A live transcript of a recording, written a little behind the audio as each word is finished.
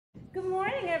Good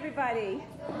morning, everybody.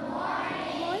 Good morning.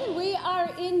 Good morning. We are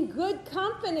in good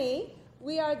company.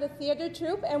 We are the theater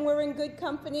troupe, and we're in good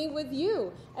company with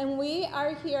you. And we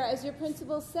are here, as your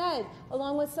principal said,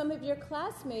 along with some of your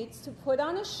classmates, to put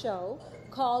on a show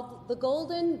called The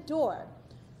Golden Door.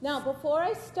 Now, before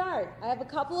I start, I have a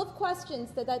couple of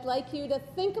questions that I'd like you to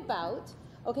think about.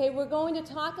 Okay, we're going to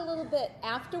talk a little bit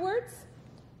afterwards,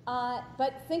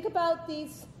 but think about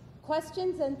these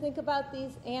questions and think about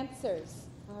these answers.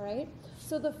 All right,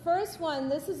 so the first one,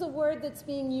 this is a word that's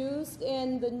being used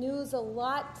in the news a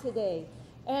lot today.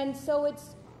 And so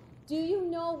it's, do you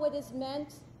know what is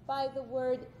meant by the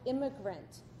word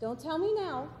immigrant? Don't tell me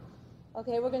now.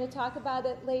 Okay, we're going to talk about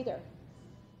it later.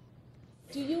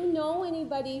 Do you know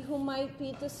anybody who might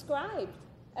be described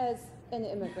as an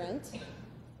immigrant?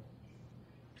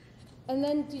 And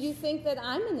then do you think that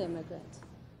I'm an immigrant?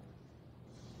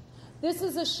 This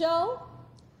is a show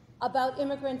about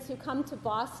immigrants who come to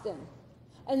Boston,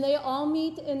 and they all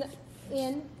meet in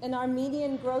an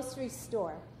Armenian grocery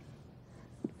store.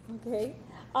 Okay,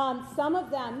 some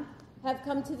of them have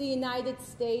come to the United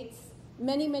States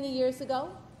many, many years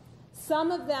ago. Some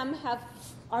of them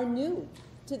are new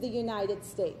to the United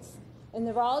States, and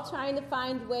they're all trying to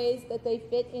find ways that they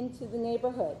fit into the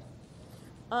neighborhood.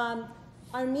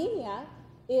 Armenia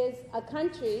is a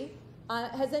country.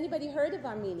 Has anybody heard of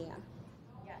Armenia?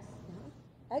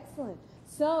 Excellent.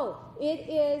 So it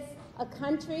is a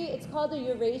country, it's called a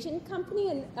Eurasian country,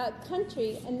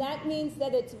 and that means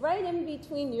that it's right in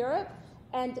between Europe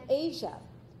and Asia.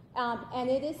 And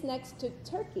it is next to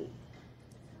Turkey.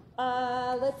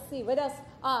 Let's see, what else?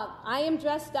 I am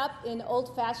dressed up in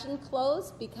old-fashioned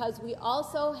clothes because we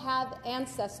also have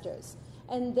ancestors.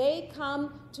 And they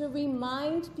come to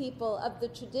remind people of the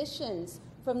traditions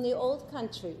from the old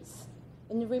countries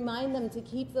and to remind them to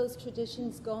keep those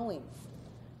traditions going.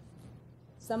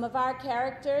 Some of our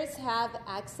characters have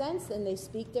accents and they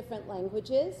speak different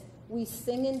languages. We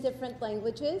sing in different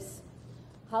languages.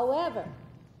 However,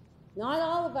 not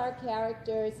all of our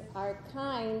characters are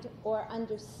kind or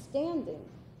understanding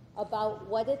about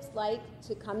what it's like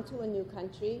to come to a new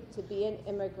country, to be an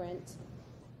immigrant.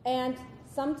 And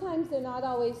sometimes they're not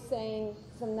always saying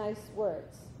some nice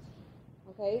words.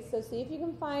 Okay, so see if you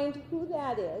can find who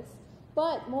that is.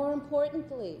 But more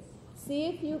importantly, see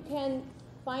if you can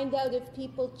find out if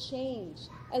people change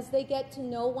as they get to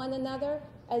know one another,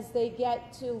 as they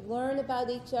get to learn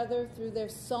about each other through their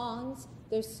songs,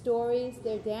 their stories,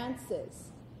 their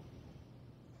dances.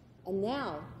 And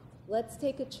now, let's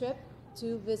take a trip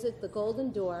to visit the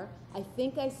Golden Door. I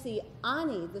think I see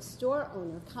Ani, the store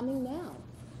owner, coming now.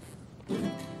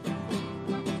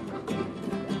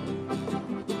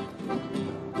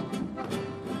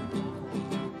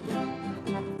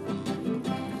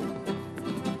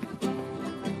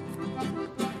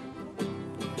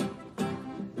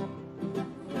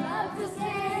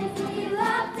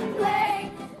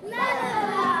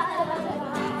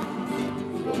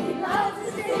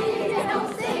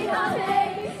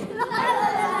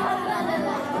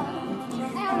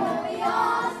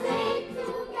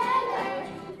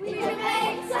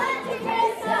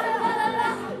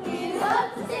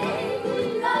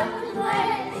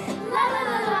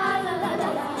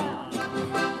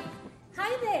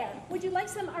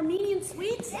 Some Armenian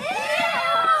sweets? Ew!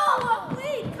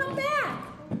 Wait, come back.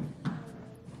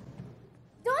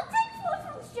 Don't take food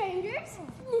from strangers.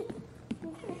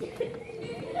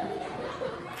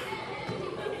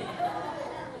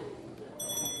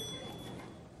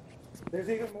 There's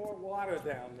even more water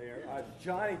down there.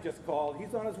 Johnny just called.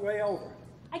 He's on his way over.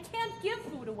 I can't give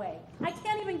food away. I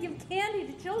can't even give candy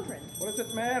to children. What does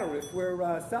it matter if we're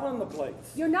selling the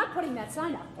place? You're not putting that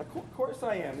sign up. Of course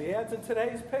I am. The ad's in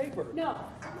today's paper. No.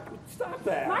 Stop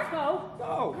that. Marco.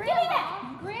 No.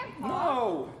 Grandpa. Grandpa.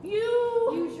 No.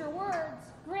 You. Use your words.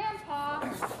 Grandpa.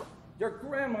 Your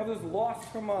grandmother's lost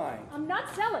her mind. I'm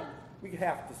not selling. We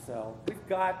have to sell. We've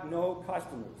got no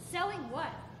customers. Selling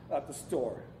what? At the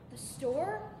store. The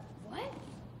store? What?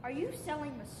 Are you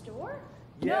selling the store?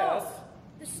 Yes. No.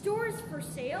 The store is for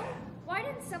sale? Why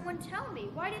didn't someone tell me?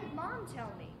 Why didn't Mom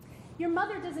tell me? Your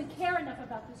mother doesn't care enough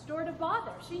about the store to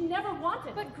bother. She never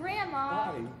wanted But it.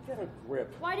 Grandma... Johnny, get a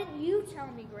grip. Why didn't you tell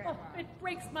me, Grandma? Oh, it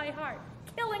breaks my heart.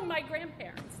 Killing my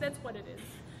grandparents, that's what it is.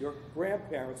 Your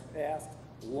grandparents passed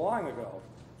long ago.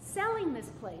 Selling this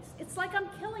place, it's like I'm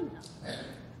killing them.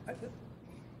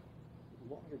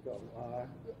 Long ago.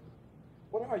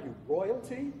 What are you,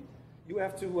 royalty? You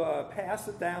have to pass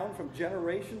it down from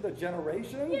generation to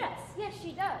generation? Yes. Yes,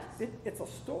 she does. It's a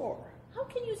store. How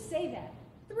can you say that?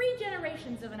 3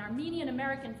 generations of an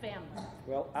Armenian-American family.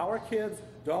 Well, our kids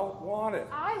don't want it.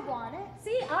 I want it.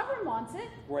 See, Avram wants it.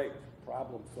 Great.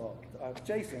 Problem solved.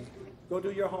 Jason, go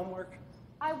do your homework.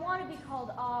 I want to be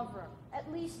called Avram,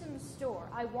 at least in the store.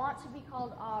 I want to be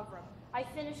called Avram. I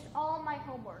finished all my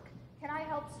homework. Can I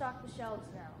help stock the shelves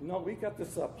now? No, we got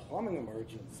this plumbing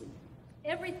emergency.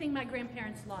 Everything my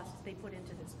grandparents lost, they put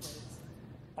into this place.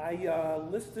 I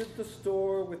listed the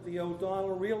store with the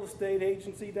O'Donnell Real Estate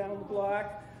Agency down the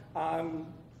block.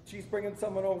 She's bringing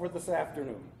someone over this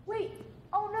afternoon. Wait,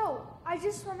 oh no, I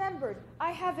just remembered.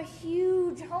 I have a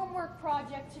huge homework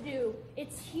project to do.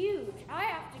 It's huge. I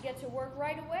have to get to work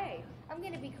right away. I'm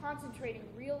going to be concentrating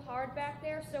real hard back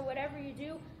there, so whatever you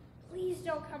do, please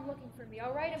don't come looking for me,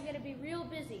 all right? I'm going to be real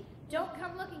busy. Don't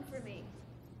come looking for me.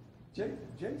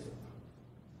 Jason,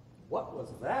 what was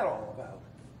that all about?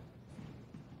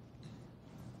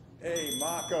 Hey,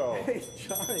 Marco. Hey,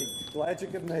 Johnny, glad you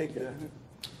could make it.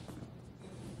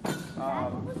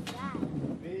 What was that?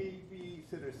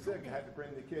 Babysitter's sick. I had to bring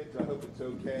the kids. I hope it's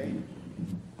okay.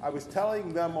 I was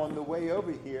telling them on the way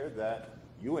over here that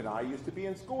you and I used to be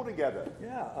in school together.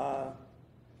 Yeah,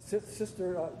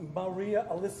 Sister Maria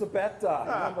Elisabetta,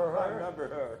 remember her? I remember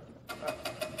her.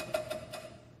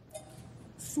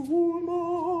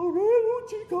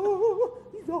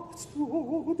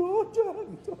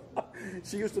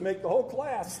 She used to make the whole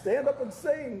class stand up and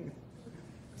sing.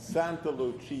 Santa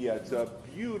Lucia, it's a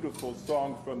beautiful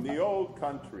song from the old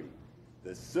country.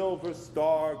 The silver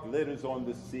star glitters on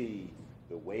the sea.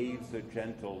 The waves are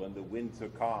gentle and the winds are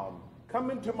calm.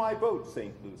 Come into my boat,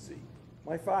 St. Lucy.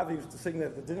 My father used to sing that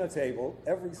at the dinner table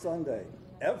every Sunday,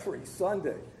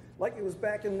 like he was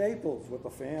back in Naples with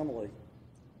the family.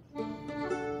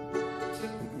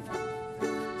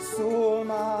 Sul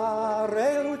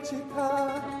mare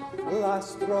luccica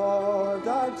l'astro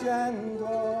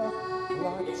d'argento,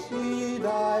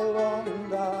 placida e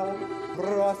l'onda,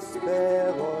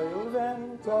 prospero il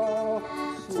vento.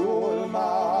 Sul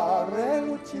mare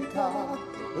luccica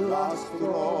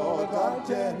l'astro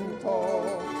d'argento,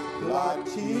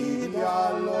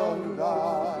 placida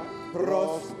l'onda,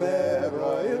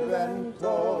 prospero il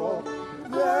vento.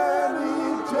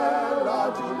 Vieni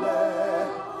gelagile,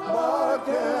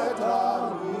 barchetta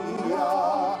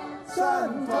mia,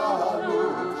 Santa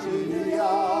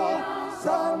Lucia,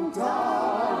 Santa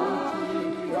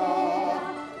Lucia.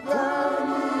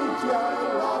 Vieni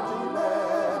gelagile,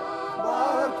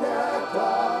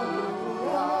 barchetta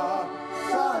mia,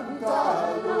 Santa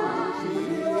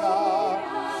Lucia,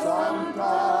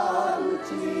 Santa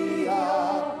Lucia.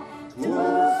 Tu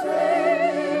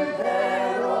sei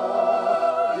l'impero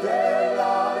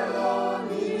della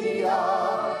Romania,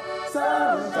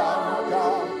 Santa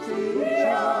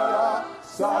Lucia,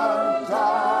 Santa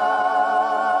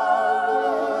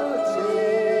Lucia.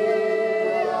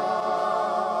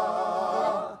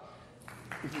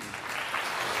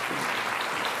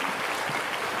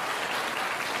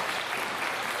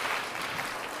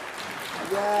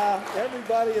 Yeah,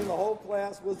 everybody in the whole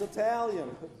class was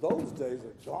Italian. Those days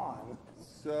are gone.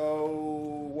 So,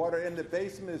 water in the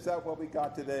basement, is that what we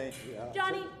got today? Yeah.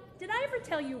 Johnny, did I ever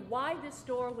tell you why this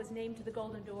store was named to the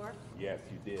Golden Door? Yes,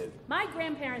 you did. My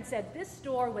grandparents said this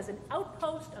store was an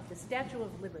outpost of the Statue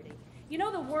of Liberty. You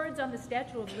know the words on the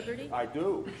Statue of Liberty? I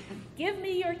do. Give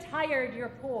me your tired, your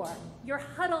poor, your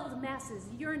huddled masses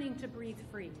yearning to breathe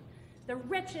free, the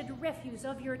wretched refuse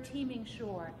of your teeming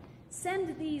shore.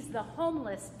 Send these, the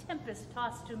homeless,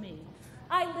 tempest-tossed to me.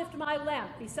 I lift my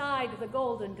lamp beside the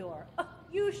Golden Door. Oh,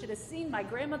 you should have seen my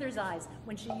grandmother's eyes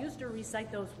when she used to recite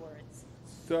those words.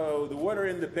 So, the water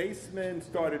in the basement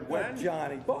started when?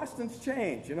 Johnny, Boston's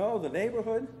changed, you know, the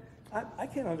neighborhood. I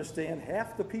can't understand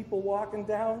half the people walking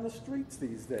down the streets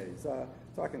these days.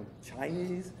 Talking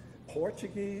Chinese,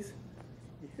 Portuguese.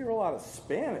 You hear a lot of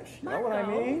Spanish, you know what I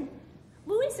Marco. mean?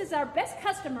 Luis is our best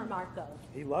customer, Marco.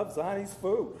 He loves Annie's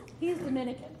food. He's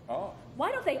Dominican. Oh.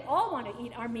 Why don't they all want to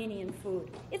eat Armenian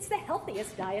food? It's the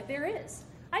healthiest diet there is.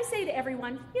 I say to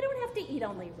everyone, you don't have to eat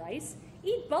only rice.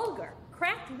 Eat bulgur,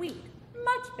 cracked wheat.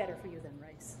 Much better for you than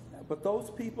rice. But those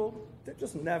people, they're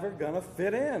just never gonna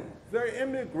fit in. They're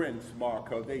immigrants,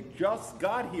 Marco. They just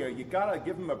got here. You gotta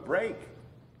give them a break.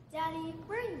 Daddy,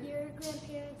 were your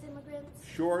grandparents immigrants?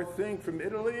 Sure thing, from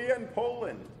Italy and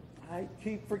Poland. I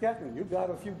keep forgetting, you got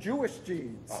a few Jewish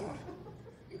genes.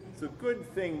 It's a good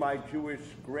thing my Jewish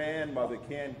grandmother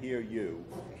can't hear you.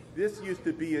 This used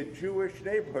to be a Jewish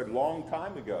neighborhood long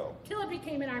time ago. Till it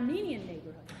became an Armenian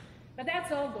neighborhood. But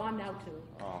that's all gone now, too.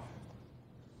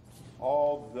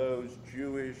 All those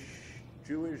Jewish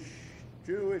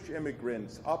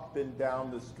immigrants up and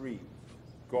down the street,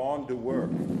 gone to work,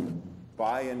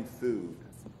 buying food.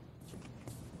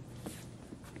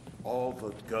 All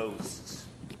the ghosts,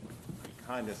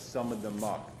 kind of summoned them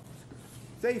up.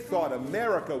 They thought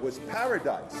America was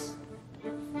paradise.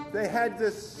 They had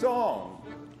this song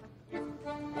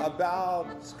about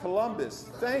Columbus,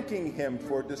 thanking him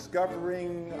for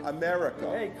discovering America.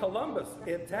 Hey, Columbus,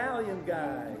 Italian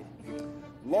guy.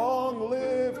 Long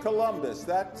live Columbus.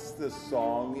 That's the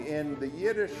song. In the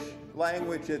Yiddish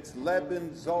language, it's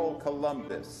Leben soll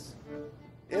Columbus.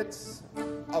 It's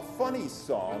a funny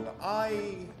song.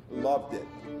 I loved it.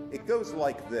 It goes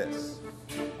like this.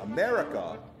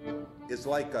 America is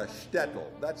like a shtetl.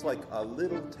 That's like a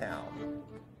little town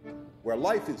where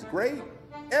life is great.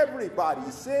 Everybody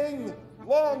sing,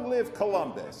 long live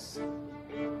Columbus.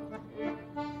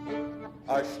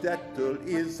 A shtetl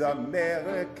is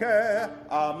Amerika,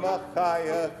 am a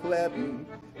chayach leben.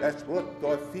 Es wird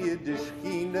dort für die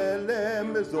Schiene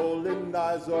wir sollen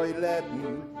also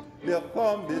leben. Wir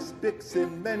kommen bis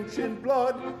in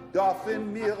Menschenblut,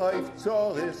 dürfen wir auf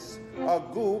Zoris. A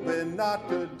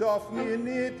Gubernator darf mir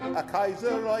nicht, a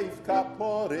Kaiser auf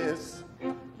Kaporis.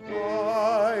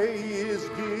 Oi, is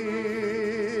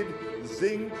good,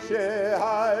 singt she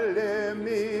alle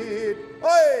mit.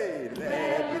 Oi,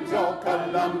 leben soll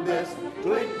Columbus,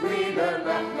 tut wieder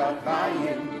nach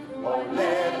Chaim. Oh,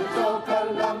 leben soll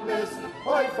Columbus,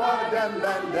 oi, vor dem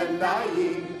Lande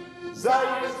nein.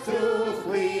 Seid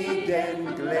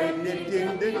zufrieden, glebt nicht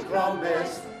in den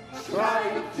Trombes.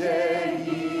 Schreit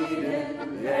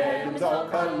jeden, leben soll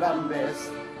Columbus,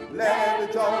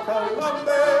 leben soll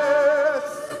Columbus.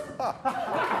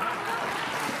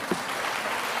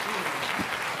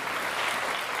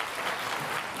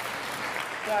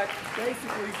 But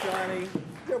basically, Johnny,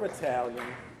 you're Italian.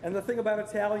 And the thing about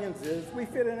Italians is we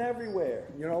fit in everywhere.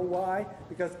 You know why?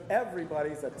 Because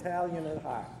everybody's Italian at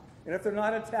heart. And if they're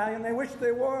not Italian, they wish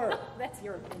they were. That's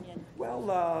your opinion.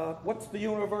 Well, what's the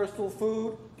universal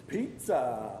food?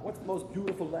 Pizza. What's the most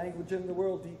beautiful language in the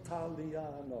world?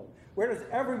 Italiano. Where does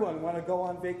everyone want to go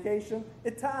on vacation?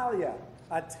 Italia.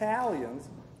 Italians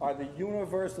are the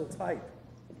universal type.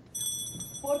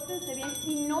 Pórtense bien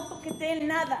y no toqueteen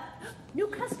nada. New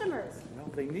customers. You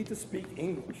know, they need to speak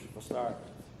English for starters.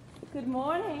 Good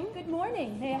morning. Good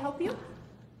morning. May I help you?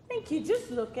 Thank you.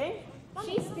 Just looking.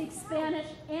 She speaks Spanish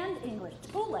and English,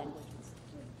 two languages.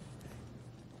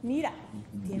 Mira,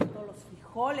 tiene todos los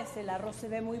frijoles, el arroz se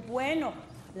ve muy bueno,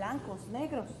 blancos,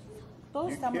 negros, todo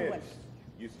You está muy kids, bueno.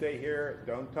 you stay here,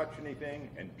 don't touch anything,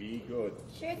 and be good.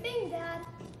 Sure thing, Dad.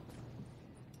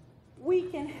 We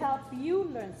can help you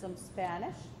learn some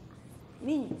Spanish.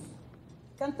 Niños,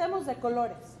 cantemos de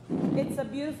colores. It's a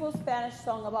beautiful Spanish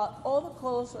song about all the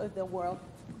colors of the world,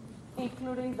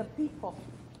 including the people.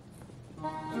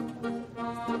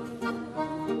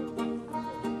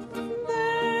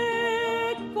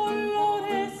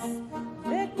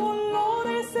 De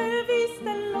colores se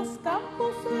visten los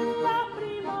campos en la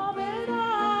primavera.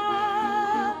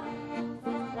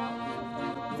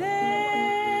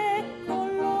 De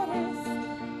colores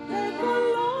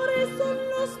son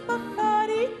los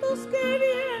pajaritos que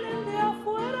vienen de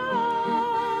afuera.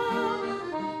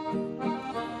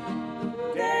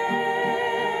 De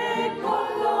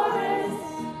colores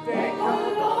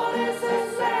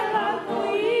es el arco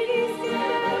iris que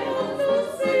debemos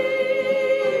lucir.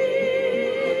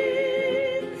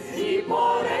 Y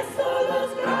por eso los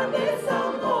grandes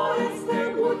amores de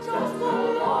muchos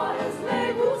colores me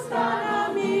gustan a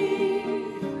mí.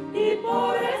 Y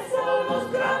por eso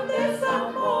los grandes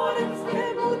amores de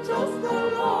muchos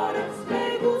colores me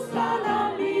gustan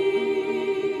a mí.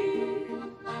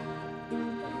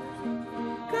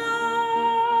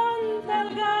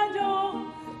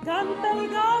 Canta el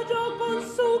gallo con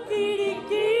su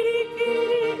kiri-kiri,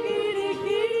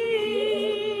 kiri-kiri.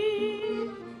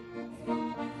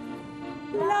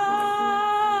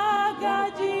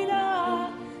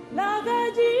 La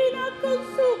gallina con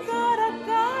su cara,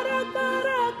 cara,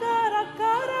 cara, cara,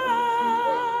 cara.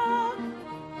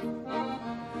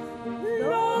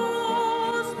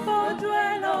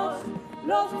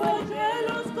 Los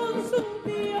polluelos con su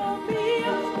pío,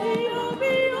 pío, pío,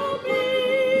 pío, pío.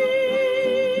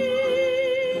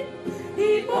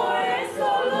 Y por eso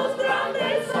los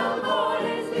grandes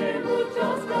amores de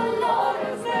muchos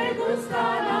colores me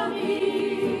gustan a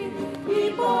mí. Y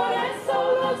por eso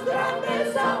los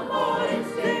grandes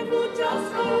amores de muchos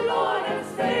colores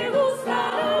me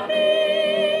gustan a mí.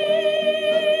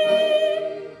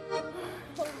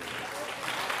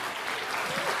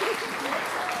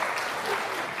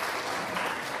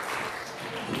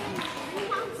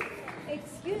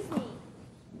 Excuse me.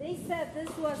 They said this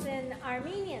was an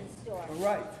Armenian store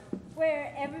Right.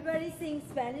 where everybody sings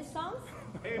Spanish songs.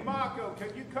 Hey, Marco,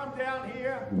 can you come down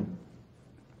here?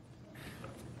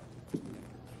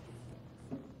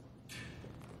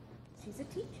 She's a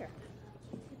teacher.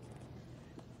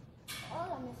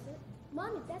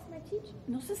 Mommy, that's my teacher.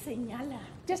 No se señala.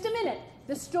 Just a minute.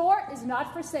 The store is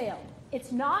not for sale.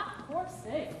 It's not for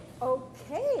sale.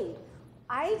 Okay.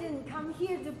 I didn't come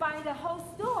here to buy the whole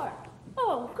store.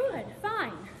 Oh, good.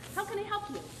 Fine. How can I help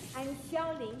you? I'm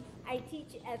Xiaoling. I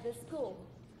teach at the school.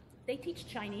 They teach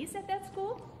Chinese at that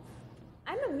school?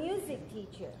 I'm a music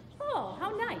teacher. Oh, how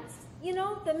nice. You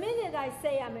know, the minute I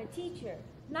say I'm a teacher,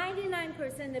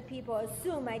 99% of people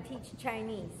assume I teach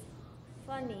Chinese.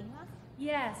 Funny, huh?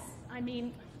 Yes.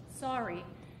 Sorry.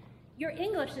 Your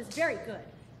English is very good.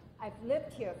 I've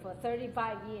lived here for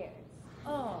 35 years.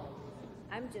 Oh.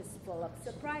 I'm just full of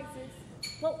surprises.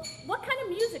 Well, what kind of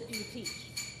music do you teach?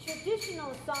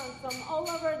 Traditional songs from all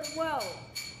over the world.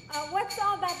 What's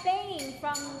all that banging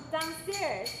from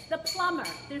downstairs? The plumber.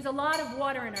 There's a lot of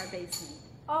water in our basement.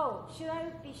 Oh, should I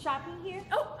be shopping here?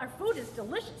 Oh, our food is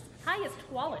delicious. Highest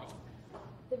quality.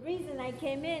 The reason I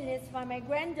came in is for my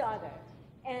granddaughter,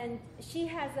 and she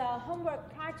has a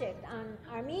homework project on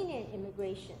Armenian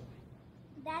immigration.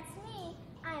 That's me.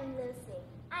 I'm Lucy.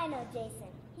 I know Jason.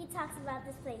 He talks about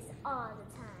this place all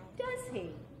the time. Does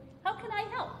he? How can I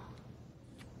help?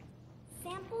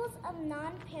 Samples of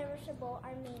non-perishable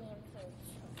Armenian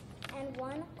foods and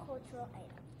one cultural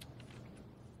item.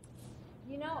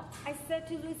 You know, I said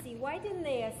to Lucy, why didn't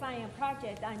they assign a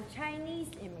project on Chinese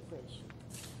immigration?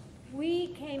 We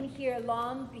came here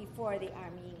long before the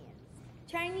Armenians.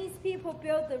 Chinese people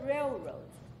built the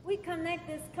railroads. We connect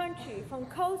this country from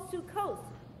coast to coast.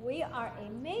 We are a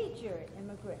major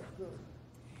immigrant group.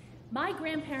 My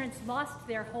grandparents lost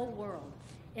their whole world.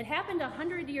 It happened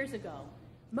 100 years ago.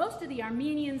 Most of the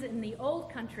Armenians in the old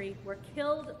country were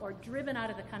killed or driven out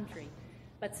of the country,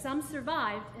 but some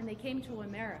survived and they came to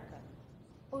America.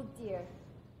 Oh dear,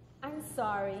 I'm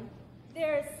sorry.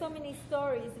 There are so many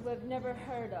stories we've never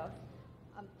heard of.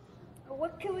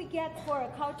 What can we get for a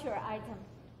culture item?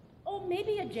 Oh,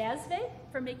 maybe a jazve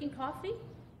for making coffee?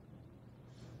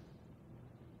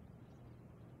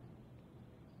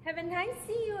 Haven't I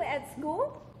seen you at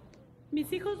school? Mis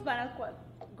hijos van a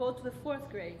go to the 4th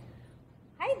grade.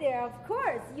 Hi there, of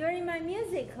course. You're in my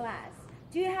music class.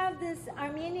 Do you have this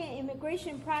Armenian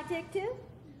immigration project too?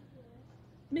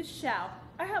 Miss Shao,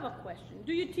 I have a question.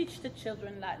 Do you teach the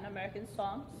children Latin American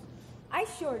songs? I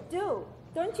sure do.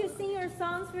 Don't you sing your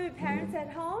songs for your parents at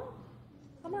home?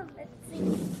 Come on, let's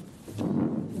sing.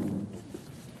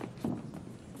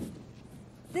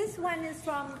 This one is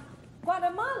from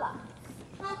Guatemala.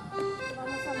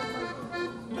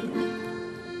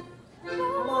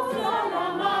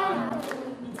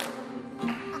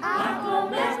 A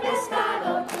comer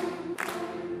pescado,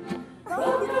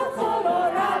 producto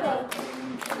colorado,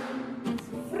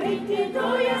 frito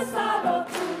y asado.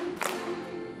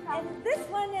 And this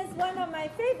one is one of my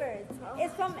favorites.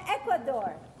 It's from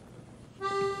Ecuador.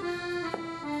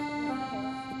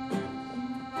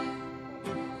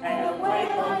 El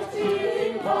huevo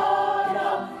chirimbolo,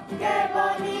 qué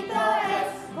bonito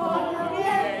es, con un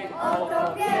pie, otro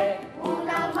pie,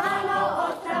 una mano,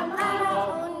 otra mano,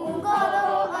 un codo,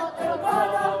 otro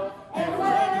codo. El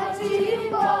huevo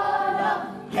chirimbolo,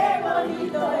 qué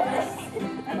bonito es.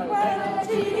 El huevo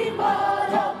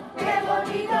chirimbolo, qué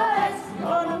bonito es,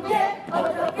 con un pie,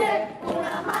 otro pie,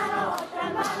 una mano, otra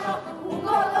mano, un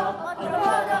codo, otro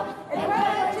codo. El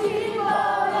huevo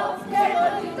chirimbolo, qué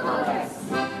bonito es.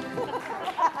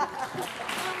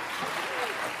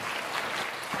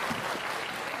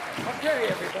 Okay,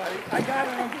 everybody, I got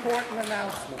an important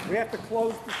announcement. We have to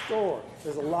close the store.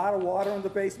 There's a lot of water in the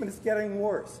basement. It's getting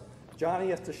worse. Johnny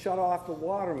has to shut off the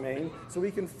water main so he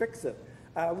can fix it.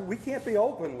 We can't be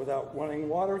open without running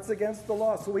water. It's against the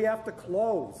law, so we have to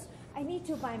close. I need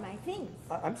to buy my things.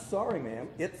 I'm sorry, ma'am.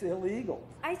 It's illegal.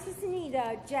 I just need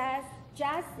a jazz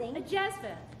thing. A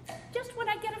jazve. Just when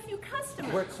I get a few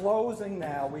customers. We're closing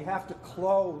now. We have to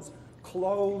close.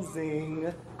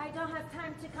 Closing. I don't have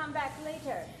time to come back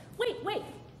later. Wait.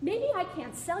 Maybe I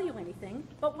can't sell you anything,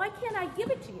 but why can't I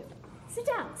give it to you? Sit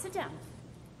down.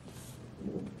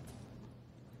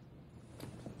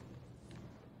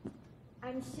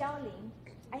 I'm Xiaoling.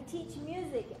 I teach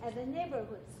music at the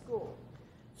neighborhood school.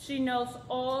 She knows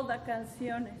all the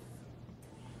canciones.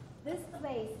 This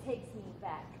place takes me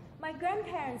back. My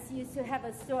grandparents used to have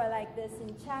a store like this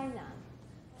in China.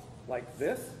 Like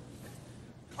this?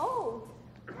 Old,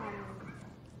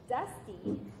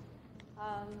 dusty,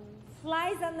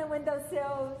 flies on the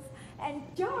windowsills, and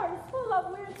jars full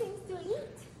of weird things to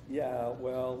eat. Yeah,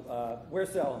 well, we're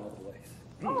selling the place.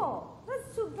 Oh,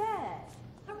 that's too bad.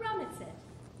 Aromitse,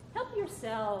 help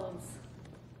yourselves.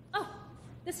 Oh,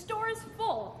 the store is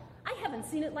full. I haven't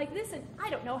seen it like this in I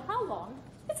don't know how long.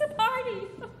 It's a party.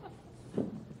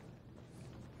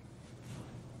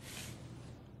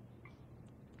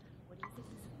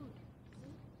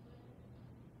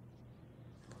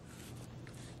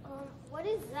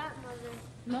 that, Mother?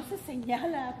 No se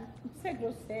señala, no sea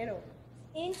grosero.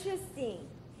 Interesting.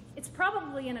 It's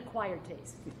probably an acquired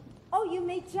taste. Oh, you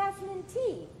make jasmine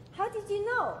tea. How did you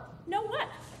know? Know what?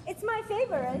 It's my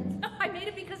favorite. I made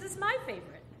it because it's my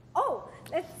favorite. Oh,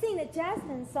 let's sing a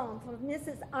jasmine song from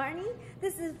Mrs. Arnie.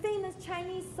 This is a famous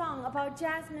Chinese song about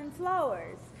jasmine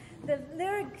flowers. The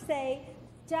lyrics say,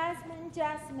 "Jasmine,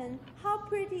 jasmine, how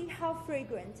pretty, how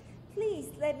fragrant.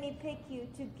 Please let me pick you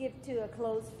to give to a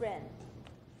close friend."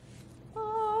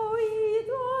 Oh, 一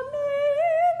朵美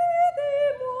丽的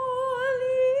茉莉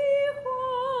花，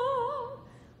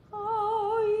哦，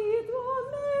一朵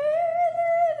美丽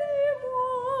的茉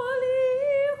莉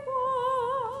花，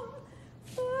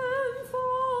芬芳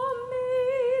美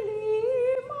丽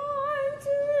满枝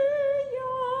桠，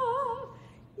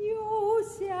又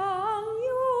香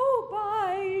又白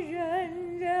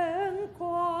人人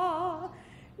夸，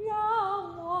让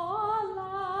我来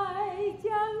将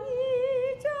你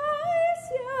摘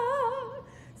下，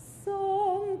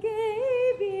送给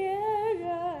别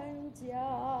人家。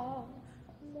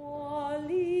茉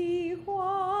莉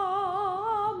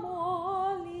花，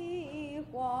茉莉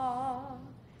花，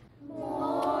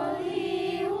茉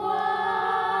莉花，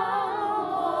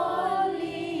茉莉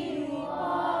花。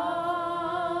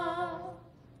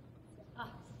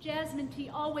Jasmine tea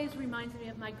always reminds me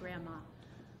of my grandma.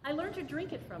 I learned to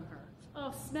drink it from her.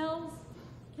 Oh, smells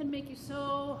can make you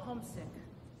so homesick.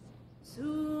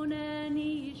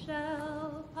 Suneni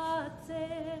shall patse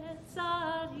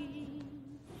sari,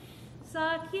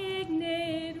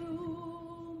 sakigneru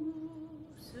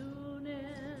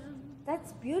sunem.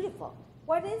 That's beautiful.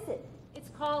 What is it? It's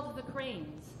called The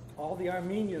Cranes. All the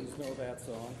Armenians know that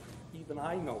song. Even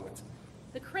I know it.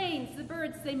 The cranes, the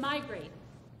birds, they migrate.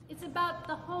 It's about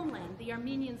the homeland the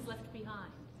Armenians left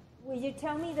behind. Will you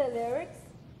tell me the lyrics?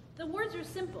 The words are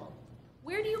simple.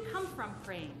 Where do you come from,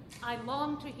 crane? I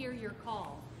long to hear your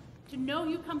call. To know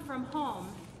you come from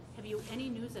home, have you any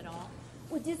news at all?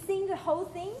 Would you sing the whole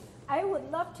thing? I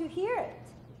would love to hear it.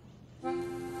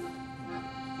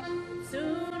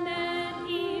 Sunen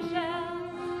ishel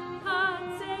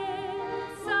patse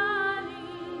sani,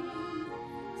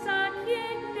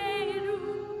 sakigneru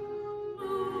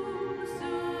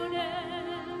sunen.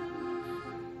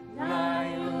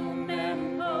 Nayum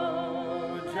mempo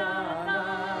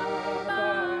janabai,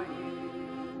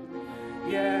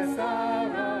 yes,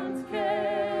 arans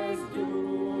kes du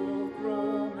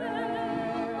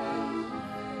promen,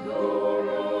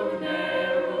 dorun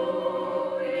nero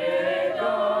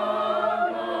yegaran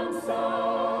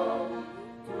sam,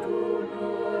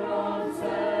 tunuran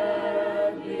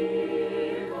sedikona,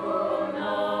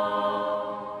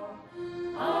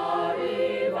 arrivari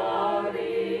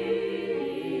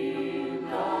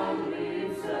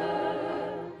namrise,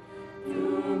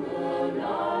 tumunatu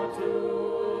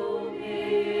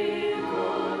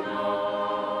mikona,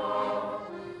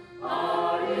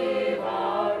 arrivari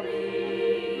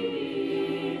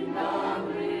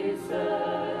namrise,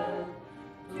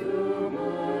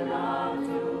 tumunatu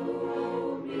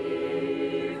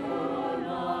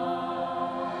mikona,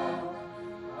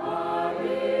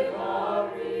 arrivari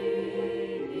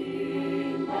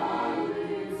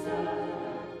namrise,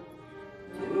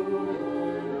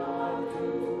 tumunatu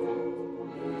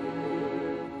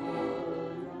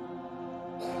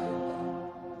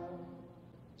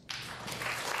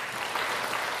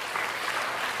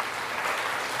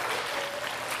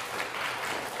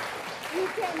You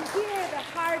can hear the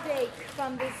heartache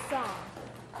from this song.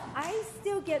 I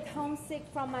still get homesick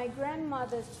from my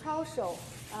grandmother's chow show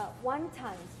one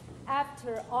time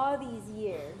after all these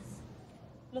years.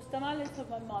 Los tamales of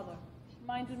my mother.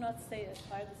 Mine do not say it,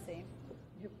 are the same.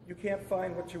 You can't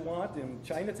find what you want in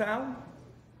Chinatown?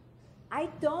 I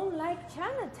don't like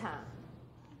Chinatown.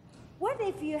 What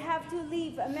if you have to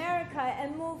leave America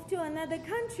and move to another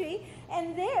country,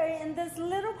 and there in this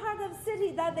little part of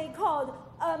city that they called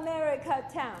America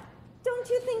Town? Don't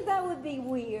you think that would be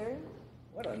weird?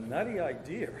 What a nutty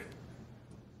idea.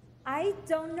 I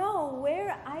don't know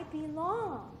where I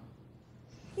belong.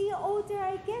 The older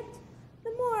I get,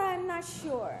 the more I'm not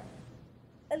sure.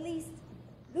 At least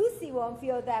Lucy won't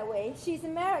feel that way. She's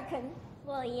American.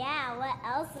 Well, yeah, what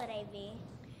else would I be?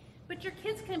 But your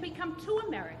kids can become too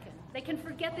American. They can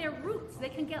forget their roots. They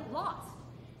can get lost.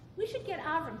 We should get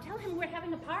Avram. Tell him we're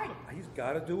having a party. He's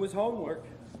got to do his homework.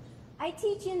 I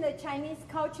teach in the Chinese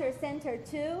Culture Center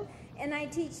too, and I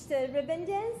teach the ribbon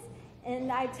dance,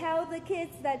 and I tell the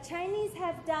kids that Chinese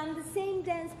have done the same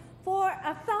dance for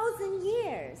 1,000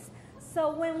 years. So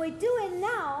when we do it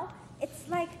now, it's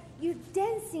like you're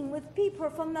dancing with people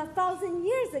from 1,000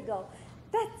 years ago.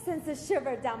 That sends a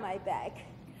shiver down my back.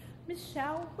 Miss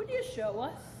Shao, what do you show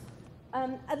us?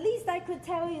 At least I could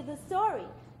tell you the story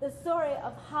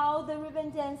of how the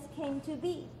ribbon dance came to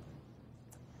be.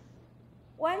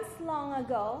 Once long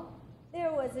ago,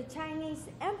 there was a Chinese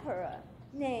emperor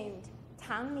named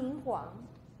Tang Huang.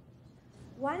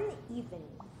 One evening,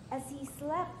 as he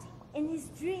slept in his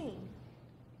dream,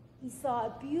 he saw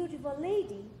a beautiful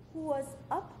lady who was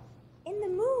up in the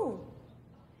moon.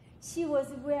 She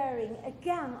was wearing a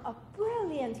gown of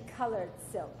brilliant colored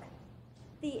silk.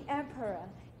 The emperor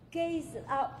gazed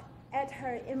up at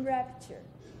her in rapture.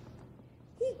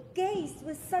 He gazed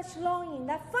with such longing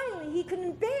that finally he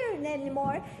couldn't bear it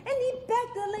anymore, and he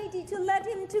begged the lady to let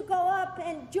him to go up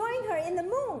and join her in the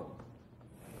moon.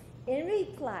 In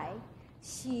reply,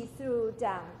 she threw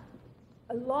down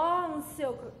a long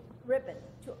silk ribbon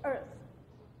to earth.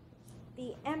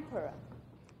 The emperor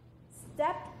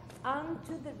stepped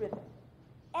onto the ribbon,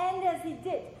 and as he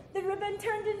did, the ribbon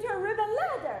turned into a ribbon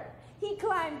ladder. He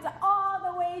climbed all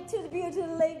the way to the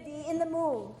beautiful lady in the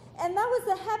moon, and that was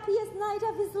the happiest night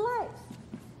of his life.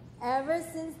 Ever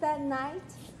since that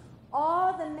night,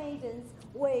 all the maidens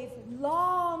waved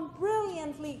long,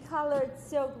 brilliantly colored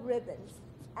silk ribbons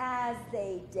as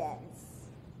they danced.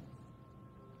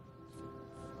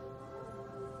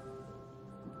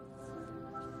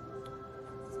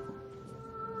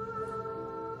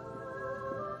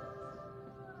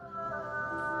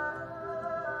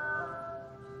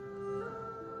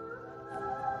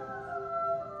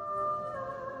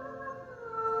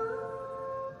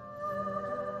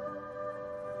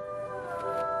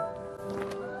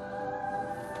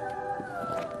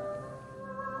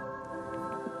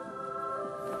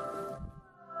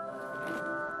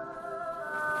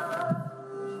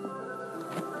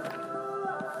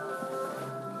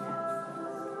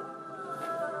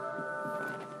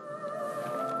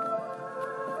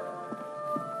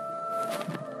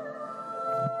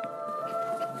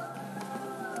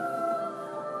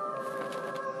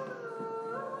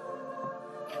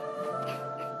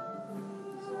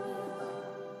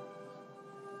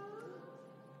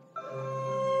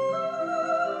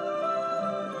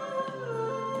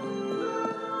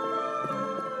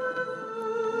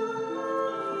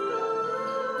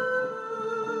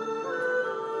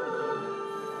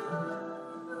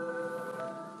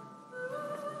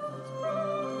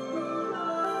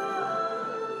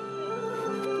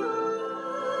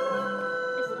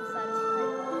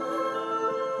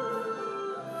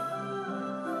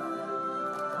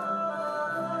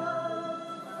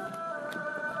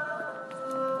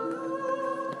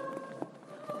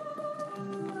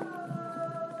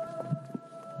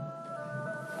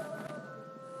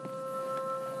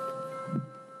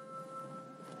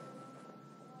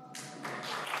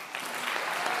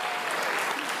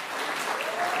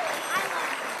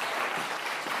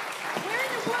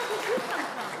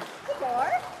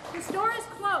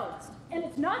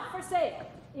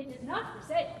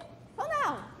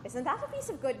 Isn't that a piece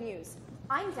of good news?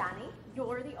 I'm Danny,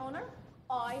 you're the owner.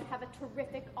 I have a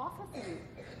terrific offer for you.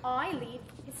 I lead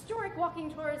historic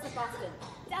walking tours of Boston,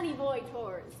 Danny Boy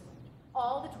Tours.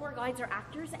 All the tour guides are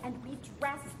actors and we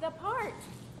dress the part.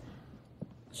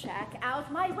 Check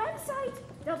out my website,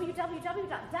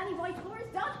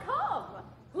 www.dannyboytours.com.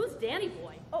 Who's Danny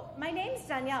Boy? Oh, my name's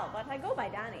Danielle, but I go by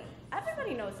Danny.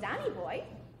 Everybody knows Danny Boy.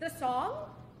 The song?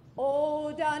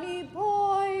 Oh, Danny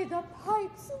Boy, the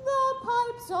pipes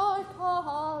are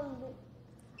calling.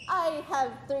 I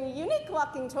have 3 unique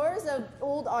walking tours of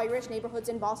old Irish neighborhoods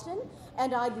in Boston,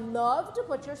 and I'd love to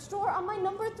put your store on my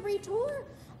number 3 tour.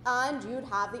 And you'd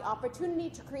have the opportunity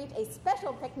to create a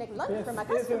special picnic lunch for my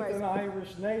customers. This isn't an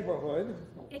Irish neighborhood.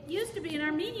 It used to be an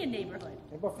Armenian neighborhood.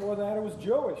 And before that, it was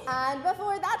Jewish. And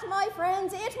before that, my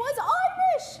friends, it was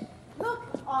Irish. Look,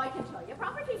 I can show you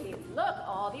property views. Look,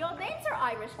 all the old names are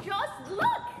Irish. Just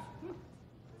look.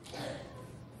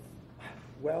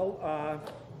 Well,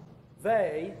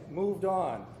 they moved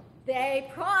on. They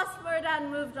prospered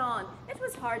and moved on. It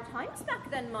was hard times back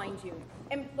then, mind you.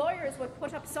 Employers would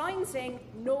put up signs saying,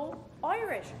 no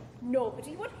Irish.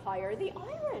 Nobody would hire the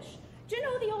Irish. Do you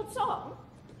know the old song?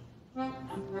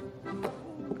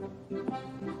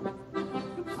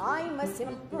 I'm a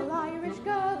simple Irish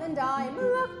girl and I'm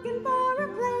looking for a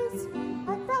place.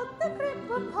 I felt the grip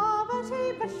of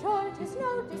poverty, but sure it is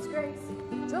no disgrace.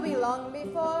 'Twill be long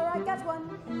before I get one,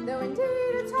 though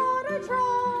indeed it's hard I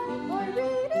try. For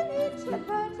reading each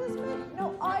advertisement,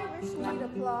 no Irish need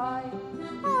apply.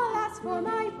 I'll ask for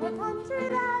my poor country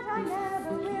that I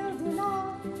never will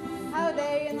deny. How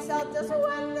they insult us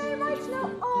when they write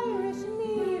no Irish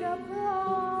need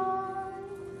apply.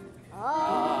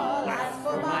 I'll ask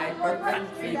for my poor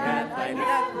country that I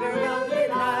never will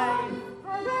deny.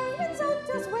 How they insult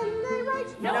us when they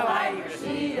write no Irish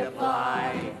need apply.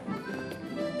 apply.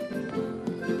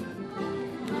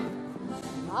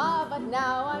 Ah, but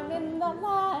now I'm in the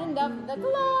land of the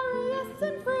glorious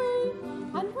and free,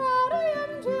 and proud I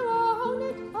am to own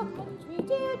it, a country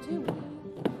dear to me.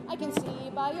 I can see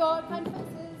by your kind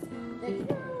faces that you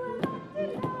will not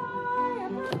deny a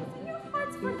place in your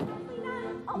hearts for every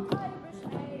man. All Irish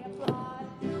may apply.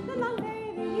 Then long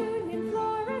may the Union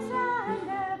flourish, and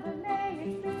ever may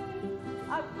it be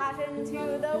a pattern to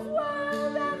the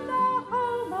world and the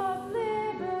home of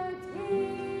liberty.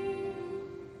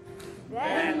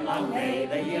 Then long may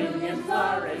the Union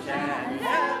flourish, and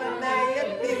ever may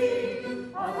it be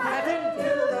a pattern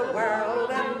to the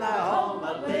world and the home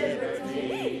of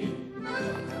liberty.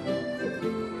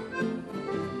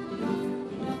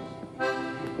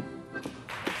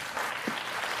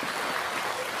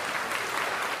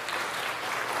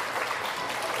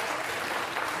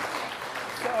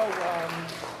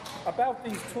 About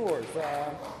these tours,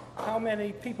 how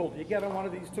many people do you get on one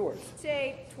of these tours?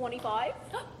 Say 25.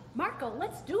 Marco,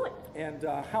 let's do it. And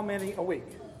how many a week?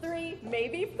 3,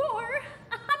 maybe 4.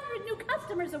 100 new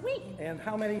customers a week. And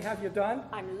how many have you done?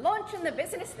 I'm launching the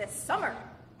business this summer.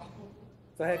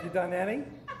 So have you done any?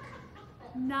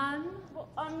 None. Well,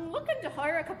 I'm looking to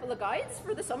hire a couple of guides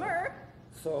for the summer.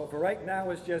 So for right now,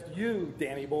 it's just you,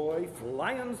 Danny boy,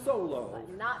 flying solo.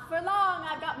 But not for long.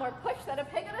 I've got more push than a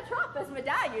pig in a trough, as my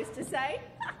dad used to say.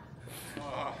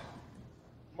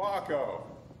 Marco,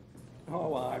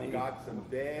 Oh, Arnie. I've got some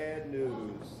bad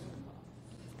news.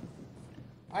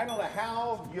 I don't know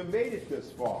how you made it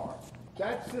this far.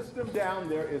 That system down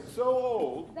there is so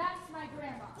old. That's my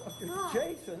grandma.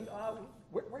 Jason,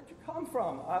 where'd you come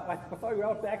from? I thought you were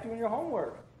out back doing your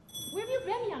homework. Where have you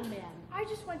been, young man? I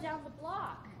just went down the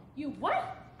block. You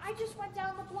what? I just went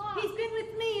down the block. He's been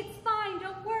with me. It's fine.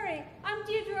 Don't worry. I'm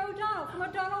Deirdre O'Donnell from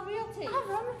O'Donnell Realty.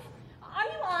 Are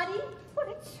you Audie? What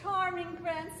a charming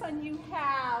grandson you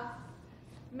have.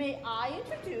 May I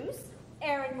introduce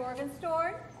Aaron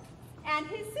Morgenstern and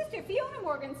his sister Fiona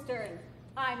Morgenstern.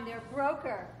 I'm their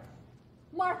broker.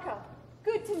 Marco,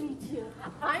 good to meet you.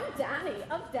 I'm Danny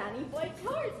of Danny Boy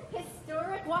Tours,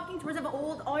 historic walking tours of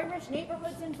old Irish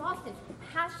neighborhoods in Boston.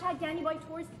 Hashtag Danny Boy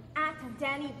Tours at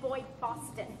Danny Boy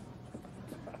Boston.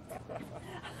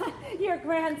 Your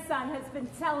grandson has been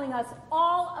telling us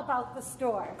all about the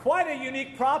store. Quite a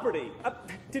unique property.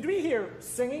 Did we hear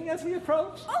singing as we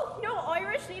approached? Oh, no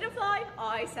Irish need a fly.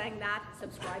 I sang that.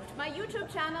 Subscribe to my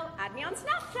YouTube channel. Add me on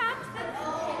Snapchat.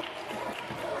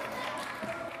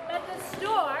 But the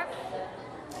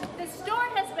store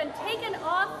has been taken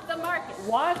off the market.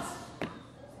 What?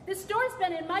 The store's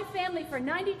been in my family for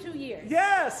 92 years.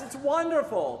 Yes, it's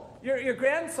wonderful. Your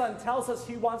grandson tells us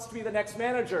he wants to be the next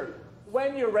manager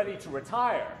when you're ready to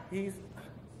retire. He's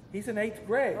in 8th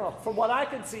grade. Oh, from what I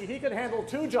can see, he can handle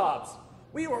 2 jobs.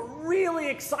 We were really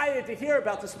excited to hear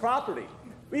about this property.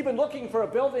 We've been looking for a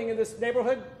building in this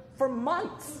neighborhood for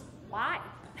months. Why?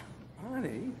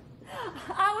 Honey.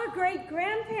 Our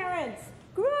great-grandparents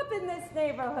grew up in this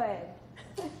neighborhood.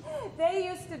 It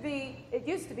used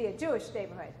to be a Jewish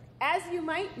neighborhood. As you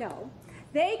might know,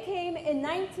 they came in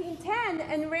 1910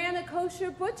 and ran a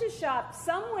kosher butcher shop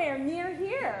somewhere near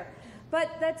here.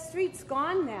 But that street's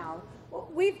gone now.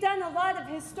 We've done a lot of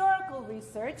historical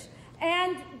research,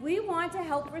 and we want to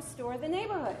help restore the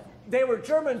neighborhood. They were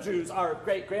German Jews, our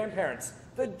great-grandparents.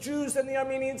 The Jews and the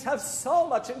Armenians have so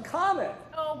much in common.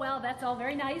 Oh, well, that's all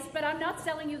very nice, but I'm not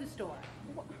selling you the store.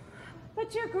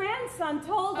 But your grandson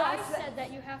told us I said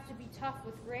that you have to be tough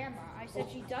with Grandma. I said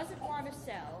she doesn't want to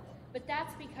sell, but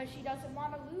that's because she doesn't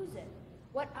want to lose it.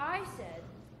 What I said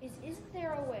is, isn't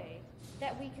there a way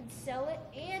that we can sell it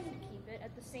and keep it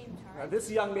at the same time? Now, this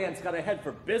young man's got a head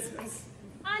for business.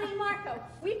 Ani, Marco,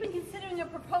 we've been considering a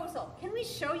proposal. Can we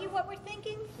show you what we're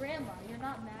thinking? Grandma, you're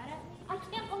not mad at me? I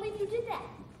can't believe you did that.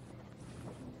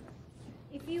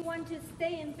 If you want to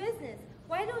stay in business,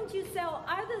 why don't you sell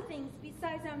other things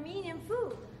besides Armenian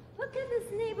food? Look at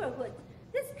this neighborhood.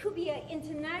 This could be an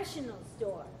international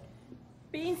store.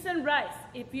 Beans and rice.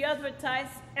 If you advertise,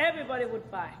 everybody would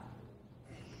buy.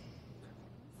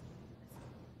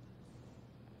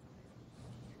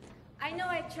 I know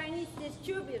a Chinese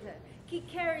distributor. He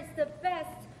carries the best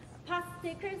pot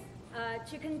stickers,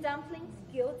 chicken dumplings,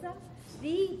 gyoza,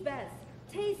 the best.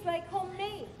 Tastes like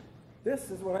homemade.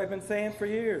 This is what I've been saying for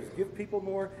years. Give people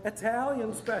more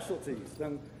Italian specialties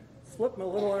than slip them a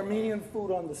little Armenian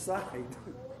food on the side.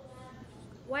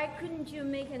 Why couldn't you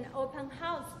make an open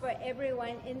house for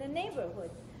everyone in the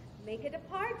neighborhood? Make it a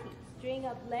party. String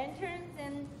up lanterns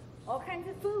and all kinds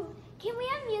of food. Can we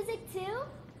have music too?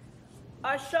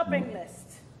 Our shopping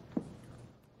list.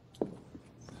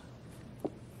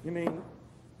 You mean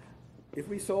If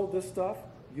we sold this stuff,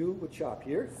 you would shop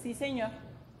here? Sí, señor.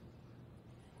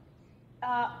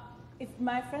 If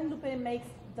my friend Lupe makes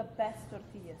the best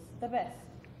tortillas, the best.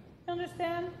 You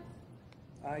understand?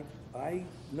 I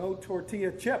know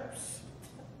tortilla chips.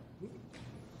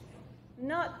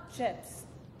 Not chips,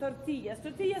 tortillas.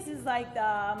 Tortillas is like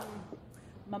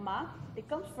mama. It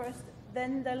comes first,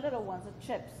 then the little ones, the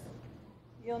chips.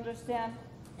 You understand?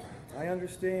 I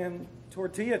understand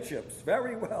tortilla chips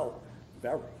very well.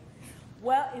 Very.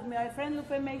 Well, if my friend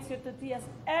Lupe makes your tortillas,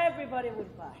 everybody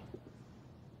would buy.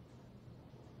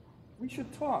 We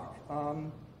should talk.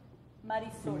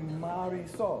 Marisol.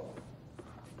 Marisol.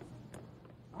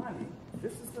 Ani,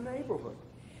 this is the neighborhood.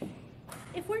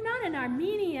 If we're not an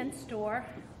Armenian store,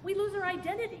 we lose our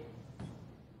identity.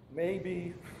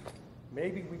 Maybe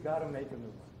we gotta make a new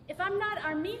one. If I'm not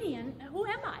Armenian, who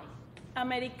am I?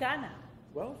 Americana.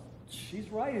 Well, she's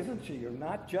right, isn't she? You're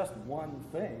not just one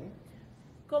thing.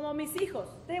 Como mis hijos,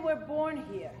 they were born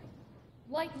here.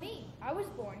 Like me, I was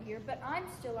born here, but I'm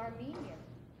still Armenian.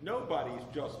 Nobody's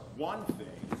just one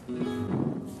thing.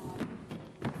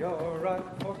 You're a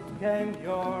cook and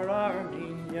you're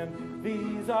Armenian.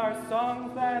 These are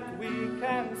songs that we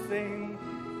can sing.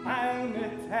 I'm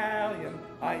Italian,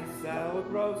 I sell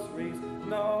groceries.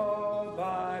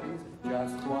 Nobody's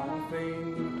just one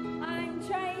thing. I'm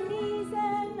Chinese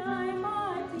and I'm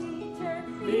a teacher.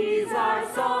 These are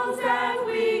songs that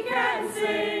we can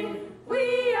sing.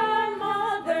 We are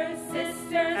mothers,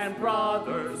 sisters, and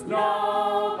brothers.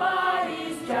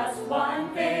 Nobody's just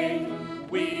one thing.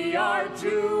 We are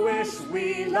Jewish,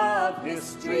 we love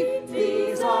history.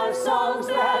 These are songs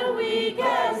that we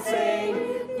can sing.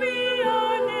 We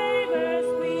are neighbors,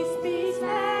 we speak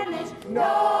Spanish.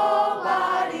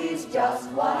 Nobody's just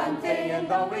one thing, and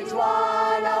though each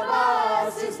one of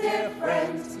us is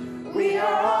different, we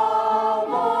are all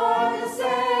more the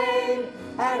same.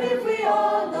 And if we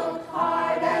all look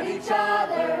hard at each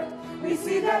other, we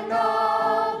see that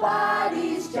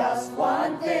nobody's just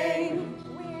one thing.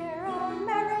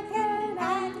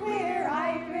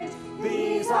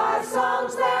 These are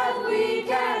songs that we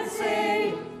can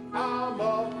sing. I'm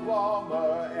a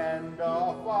plumber and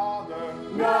a father.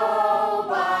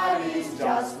 Nobody's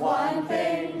just one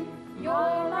thing. You're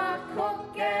a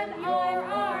cook and you're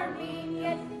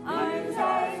Armenian. Ours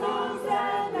are songs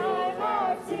and I'm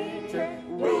our teacher.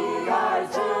 We are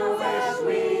Jewish,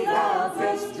 we love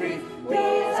history.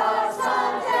 These are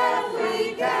songs that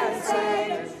we can sing.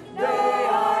 They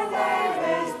are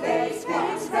neighbors, they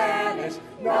speak Spanish.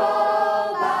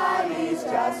 Nobody's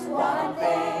just one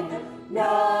thing.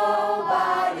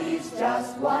 Nobody's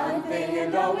just one thing.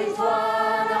 And though each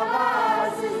one of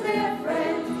us is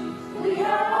different, we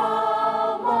are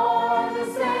all more the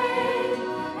same.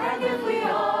 And if we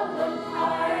all look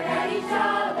hard at each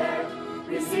other,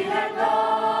 we see that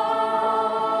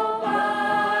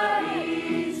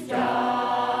nobody's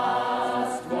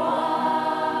just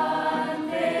one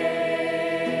thing.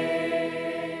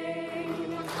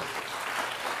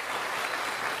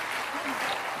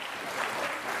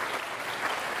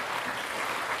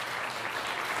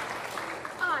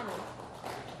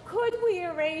 Could we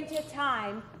arrange a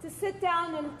time to sit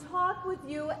down and talk with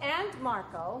you and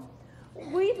Marco?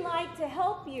 We'd like to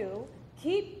help you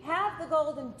have the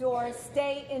Golden Door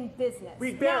stay in business.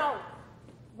 Now,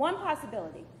 one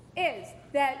possibility is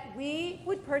that we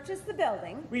would purchase the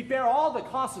building. We'd bear all the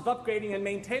costs of upgrading and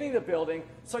maintaining the building,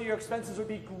 so your expenses would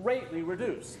be greatly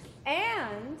reduced.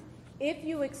 And if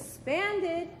you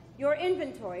expanded your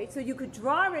inventory so you could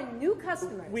draw in new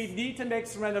customers. We need to make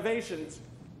some renovations,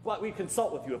 but we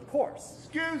consult with you, of course.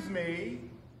 Excuse me.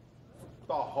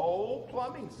 The whole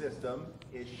plumbing system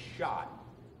is shot.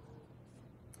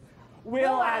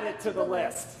 We'll add it to the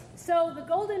list. So the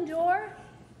Golden Door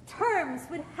terms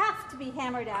would have to be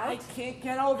hammered out. I can't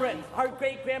get over it. Our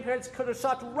great-grandparents could have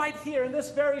shopped right here in this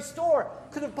very store.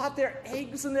 Could have bought their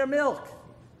eggs and their milk.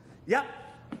 Yep,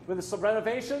 with some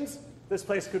renovations, this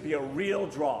place could be a real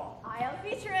draw. I'll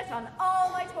feature it on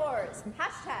all my tours.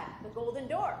 Hashtag the Golden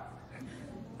Door.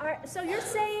 So you're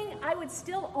saying I would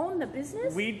still own the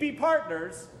business? We'd be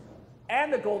partners,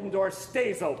 and the Golden Door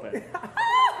stays open.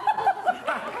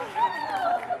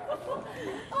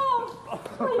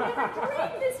 I never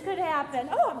dreamed this could happen.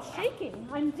 Oh, I'm shaking.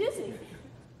 I'm dizzy.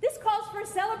 This calls for a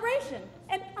celebration,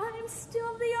 and I'm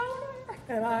still the owner.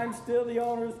 And I'm still the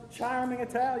owner's charming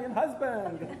Italian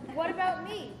husband. What about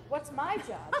me? What's my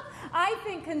job? I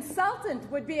think consultant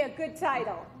would be a good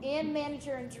title. And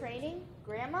manager in training?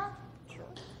 Grandma? Sure.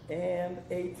 And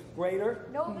 8th grader?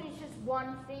 Nobody's just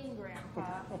one thing,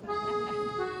 Grandpa.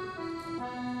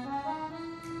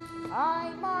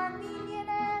 I'm Armenian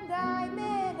and I'm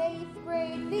in 8th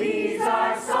grade. These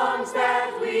are songs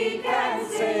that we can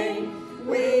sing.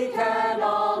 We can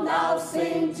all now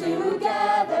sing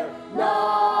together.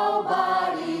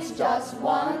 Nobody's just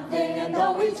one thing, and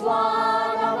though each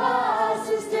one of us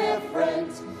is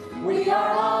different, we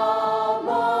are all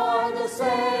more the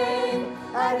same.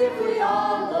 And if we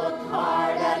all look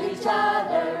hard at each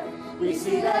other, we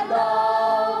see that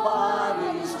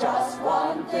nobody's just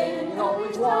one thing. Though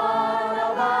each one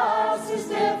of us is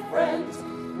different,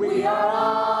 we are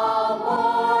all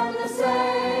more the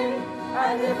same.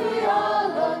 And if we all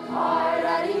look hard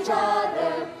at each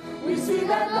other, we see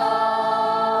that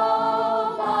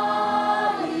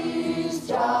nobody's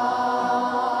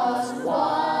just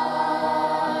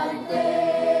one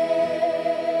thing.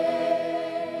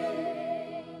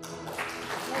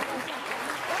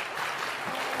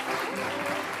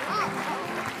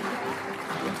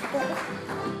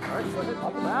 All right, so hit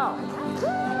up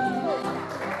now.